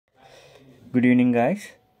Good evening, guys.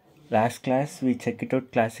 Last class we checked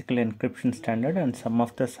out classical encryption standard and some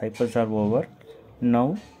of the ciphers are over.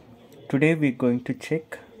 Now today we're going to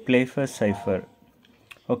check Playfair Cypher.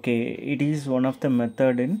 Okay, it is one of the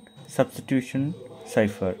method in substitution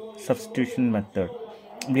method.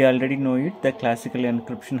 We already know it. The classical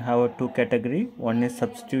encryption have two category. One is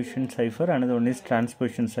substitution cipher, another one is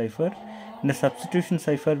transposition cipher. In the substitution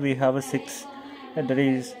cipher we have a six, that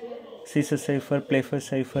is Caesar cipher, Playfair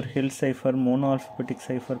cipher, Hill cipher, monoalphabetic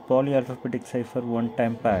cipher, polyalphabetic cipher,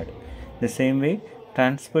 one-time pad. The same way,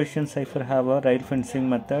 transposition cipher have a rail fencing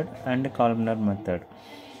method and a columnar method.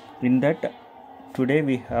 In that, today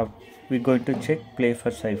we're going to check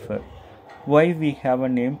Playfair cipher. Why we have a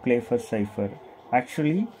name Playfair cipher?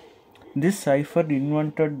 Actually, this cipher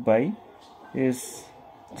invented by is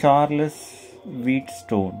Charles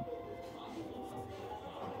Wheatstone.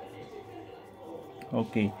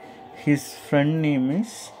 Okay, his friend name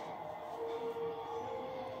is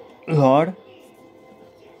Lord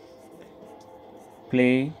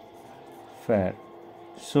Playfair.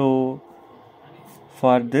 So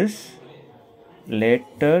for this,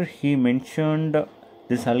 later he mentioned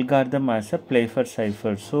this algorithm as a Playfair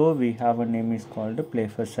cipher. So we have a name is called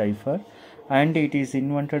Playfair cipher, and it is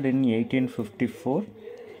invented in 1854.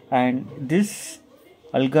 And this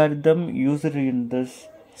algorithm used in this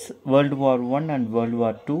World War I and World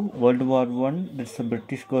War II. World War I, it's the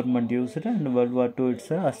British government used it, and World War II, it's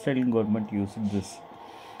the Australian government used this.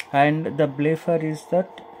 And the Playfair is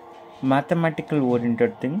that mathematical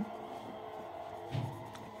oriented thing.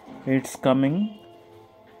 It's coming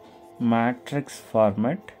matrix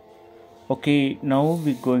format. Okay, now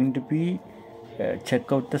we're going to be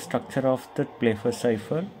check out the structure of the Playfair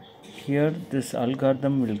cipher. Here this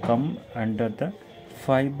algorithm will come under the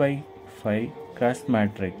 5 by 5 cross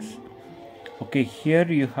matrix. Okay, here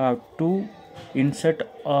you have to insert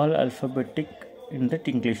all alphabetic in that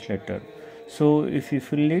English letter. So if you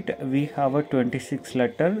fill it, we have a 26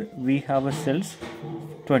 letter, we have a cells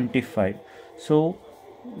 25. So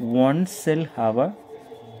one cell have a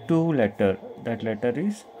 2 letter, that letter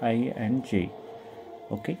is I and J.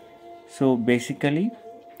 Okay, so basically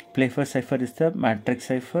Playfair cipher is the matrix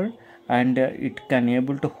cipher, and it can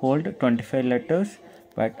able to hold 25 letters,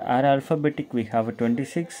 but our alphabetic we have a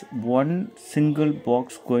 26. One single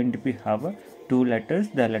box going to be have a 2 letters,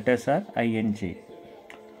 the letters are I and J.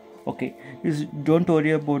 Okay, don't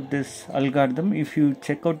worry about this algorithm. If you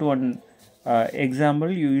check out one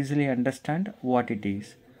example, you easily understand what it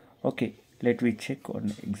is. Okay, let me check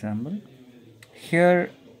one example.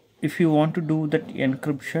 Here, if you want to do that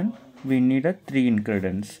encryption, we need a 3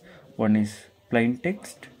 ingredients. One is plain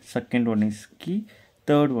text, second one is key,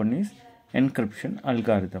 third one is encryption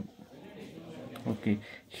algorithm. Okay,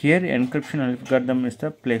 here encryption algorithm is the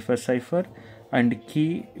Playfair cipher, and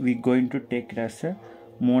key we going to take it as a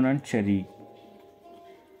Mononcherry.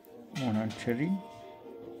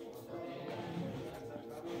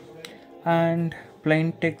 And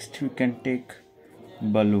plain text we can take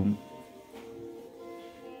balloon.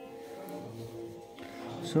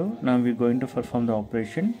 So now we're going to perform the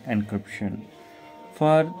operation encryption.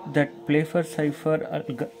 For that Playfair cipher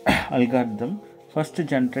algorithm, first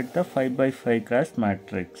generate the 5 by 5 cross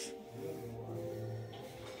matrix.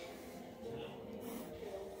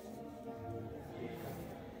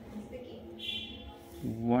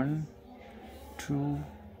 One, 2,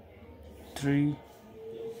 3,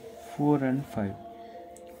 4 and 5.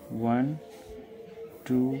 1,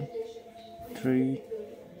 2, 3,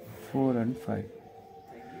 4 and 5.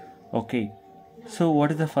 Okay, so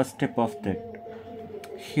what is the first step of that?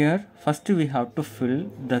 Here first we have to fill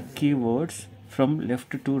the keywords from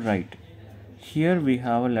left to right. Here we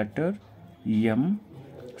have a letter M,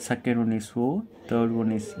 second one is O, third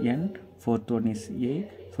one is N, fourth one is A,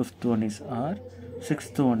 fifth one is R,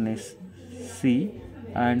 sixth one is C,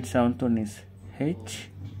 and seventh one is H,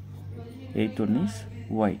 eighth one is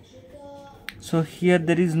Y. So here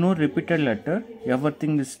there is no repeated letter,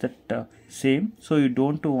 everything is that same, so you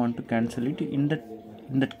don't want to cancel it. In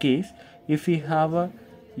that case, if we have a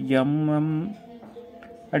M,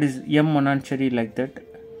 that is M Mononcherry, like that,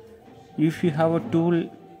 if you have a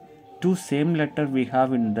two same letter we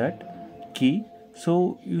have in that key,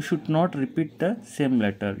 so you should not repeat the same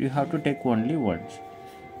letter, you have to take only once.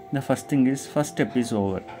 The first step is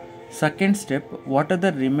over. Second step, what are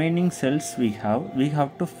the remaining cells we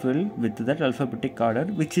have to fill with that alphabetic order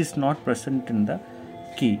which is not present in the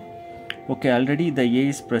key. Okay, already the A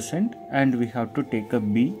is present and we have to take a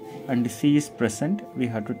B, and C is present, we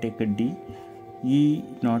have to take a D, E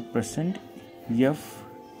not present, F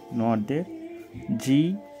not there,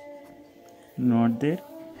 G not there,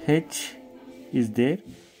 H is there,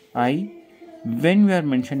 I When we are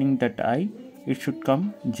mentioning that I, it should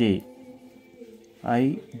come J.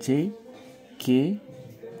 I, J, K,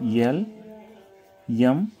 L,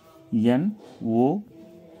 M, N, O,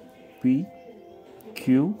 P,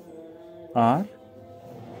 Q, R,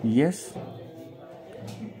 S,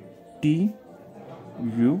 T,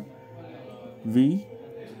 U, V,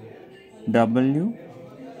 W,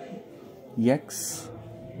 X,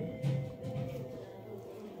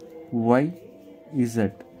 Y,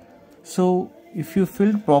 Z. So if you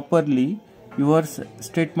fill properly, your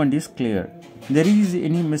statement is clear. There is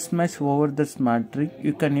any mismatch over this matrix,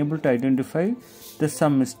 you can able to identify there's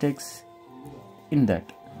some mistakes in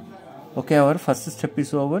that. Okay, our first step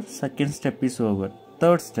is over, second step is over.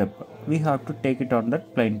 Third step, we have to take it on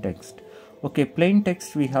that plain text. Okay, plain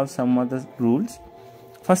text we have some other rules.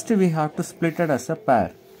 First we have to split it as a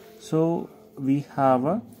pair. So we have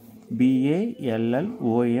a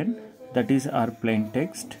BALLON, that is our plain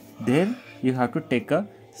text. There you have to take a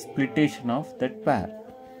splitation of that pair.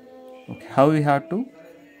 Okay, how we have to?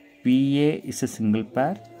 PA is a single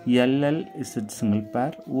pair, LL is a single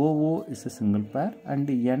pair, OO is a single pair, and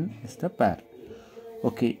N is the pair.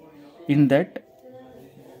 Okay, in that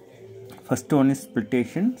first one is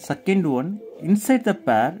splitation. Second one, inside the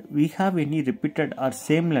pair we have any repeated or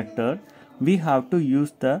same letter, we have to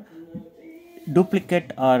use the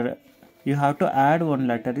duplicate, or you have to add one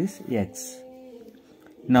letter is X.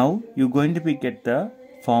 Now you going to be get the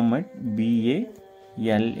format BA,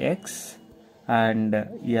 LX and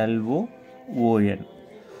LOON.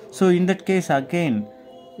 So in that case again,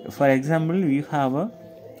 for example, we have a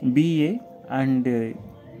BA and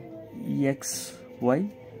XY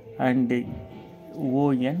and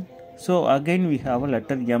ON. So again we have a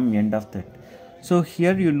letter M end of that. So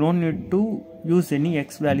here you don't need to use any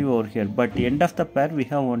X value over here, but end of the pair we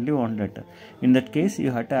have only one letter. In that case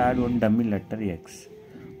you have to add one dummy letter X.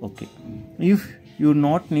 Okay, if you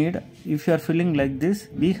not need, if you are filling like this,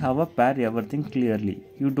 we have a pair everything clearly.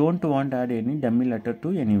 You don't want to add any dummy letter to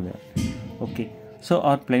anywhere. Okay, so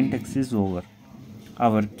our plain text is over.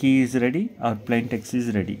 Our key is ready, our plain text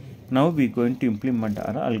is ready. Now we are going to implement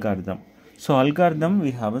our algorithm. So algorithm we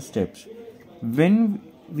have a steps. When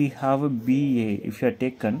we have a BA, if you are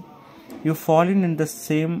taken, you fall in the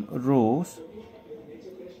same row,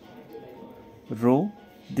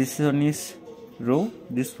 this one is row,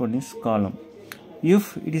 this one is column.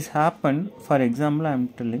 If it is happened, for example, I am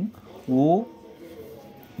telling OA,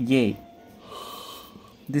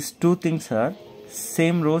 these two things are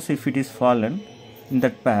same rows. If it is fallen in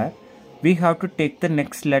that pair, we have to take the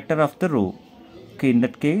next letter of the row. Okay, in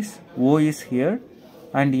that case O is here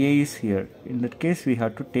and A is here. In that case we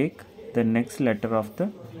have to take the next letter of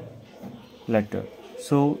the letter.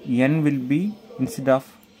 So N will be instead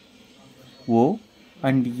of O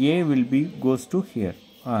and A will be goes to here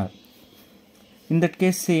R. In that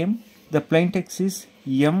case same, the plain text is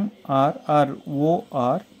MR or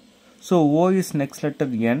OR. So O is next letter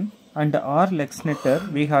N and R next letter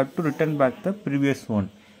we have to return back the previous one,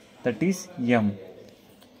 that is M.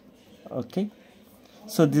 Okay,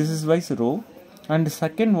 so this is wise row, and the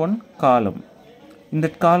second one column. In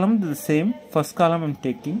that column the same, first column I am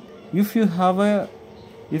taking. If you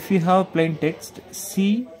have plain text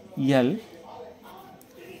CL,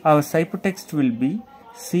 our ciphertext will be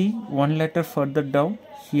C one letter further down,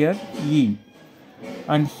 here E,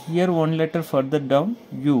 and here one letter further down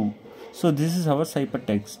U. So this is our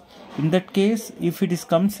ciphertext. In that case, if it is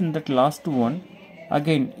comes in that last one,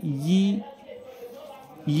 again EU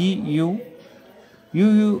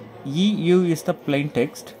is the plain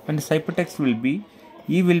text, and the ciphertext will be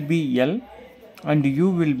E will be L and U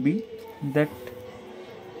will be that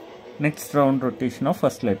next round rotation of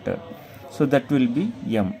first letter. So that will be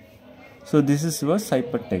M. So this is your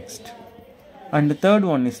ciphertext. And the third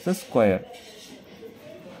one is the square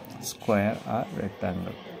or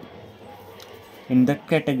rectangle. In that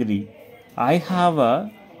category, I have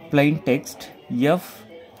a plain text F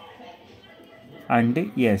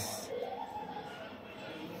and S.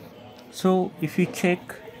 So if you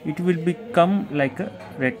check, it will become like a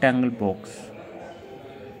rectangle box.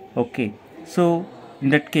 Okay, so in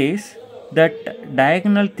that case, that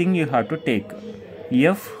diagonal thing you have to take.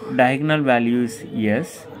 F diagonal value is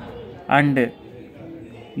S and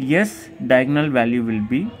S diagonal value will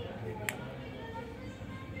be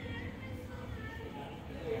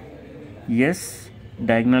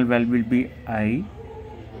I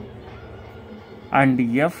and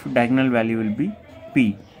F diagonal value will be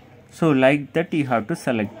P. So like that you have to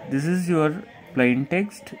select. This is your plain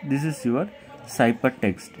text, this is your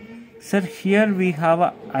ciphertext. Sir, here we have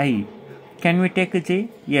a I. Can we take a J?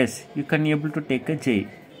 Yes, you can able to take a J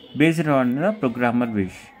based on the programmer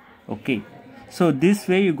wish. Okay, So this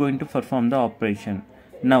way you're going to perform the operation.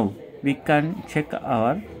 Now we can check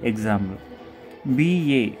our example.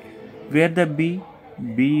 BA, where the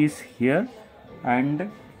B is here and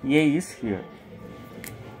A is here.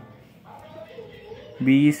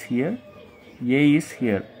 B is here, A is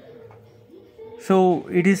here. So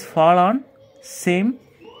it is fall on same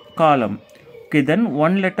column. Okay, then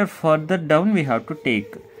one letter further down we have to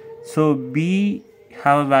take. So B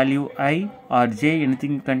have a value I or J,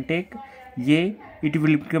 anything you can take. A, it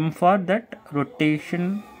will become for that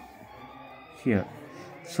rotation here.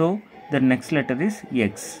 So the next letter is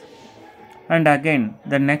X. And again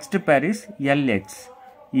the next pair is LX.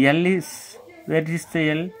 L is, where is the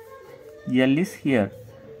L? L is here.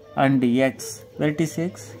 And X, where it is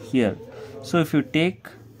X? Here. So if you take,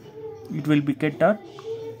 it will be get a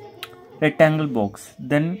rectangle box.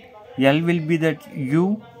 Then L will be that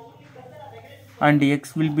U and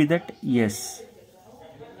X will be that S.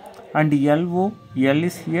 And L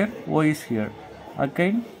is here, O is here.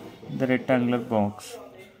 Again the rectangular box.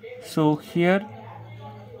 So here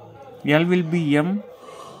L will be M,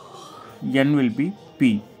 N will be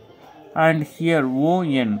P. And here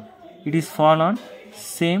ON, it is fall on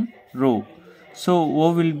same row. So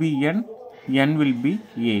O will be N, N will be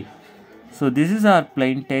A. So this is our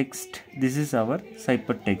plain text, this is our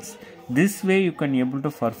ciphertext. This way you can able to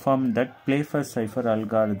perform that Playfair Cypher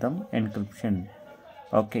algorithm encryption.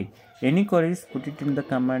 Okay, any queries, put it in the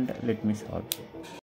comment, let me solve.